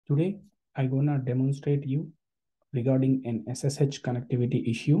Today, I'm gonna demonstrate you regarding an SSH connectivity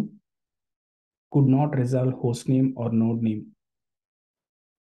issue could not resolve hostname or node name.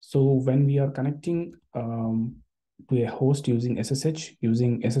 So when we are connecting to a host using SSH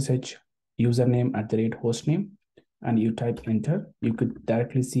username @hostname, and you type enter, you could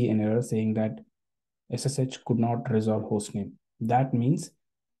directly see an error saying that SSH could not resolve hostname. That means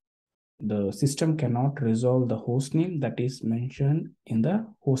the system cannot resolve the hostname that is mentioned in the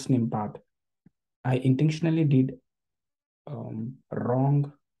hostname path. I intentionally did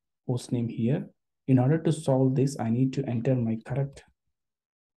wrong hostname here. In order to solve this, I need to enter my correct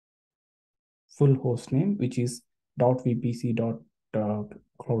full hostname, which is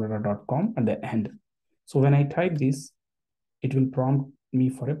 .vpc.cloudera.com at the end. So when I type this, it will prompt me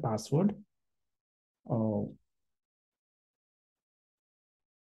for a password.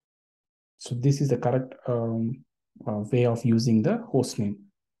 So this is the correct way of using the hostname.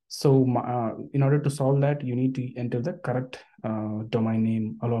 So in order to solve that, you need to enter the correct domain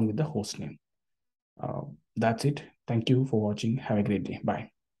name along with the hostname. That's it. Thank you for watching. Have a great day.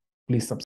 Bye. Please subscribe.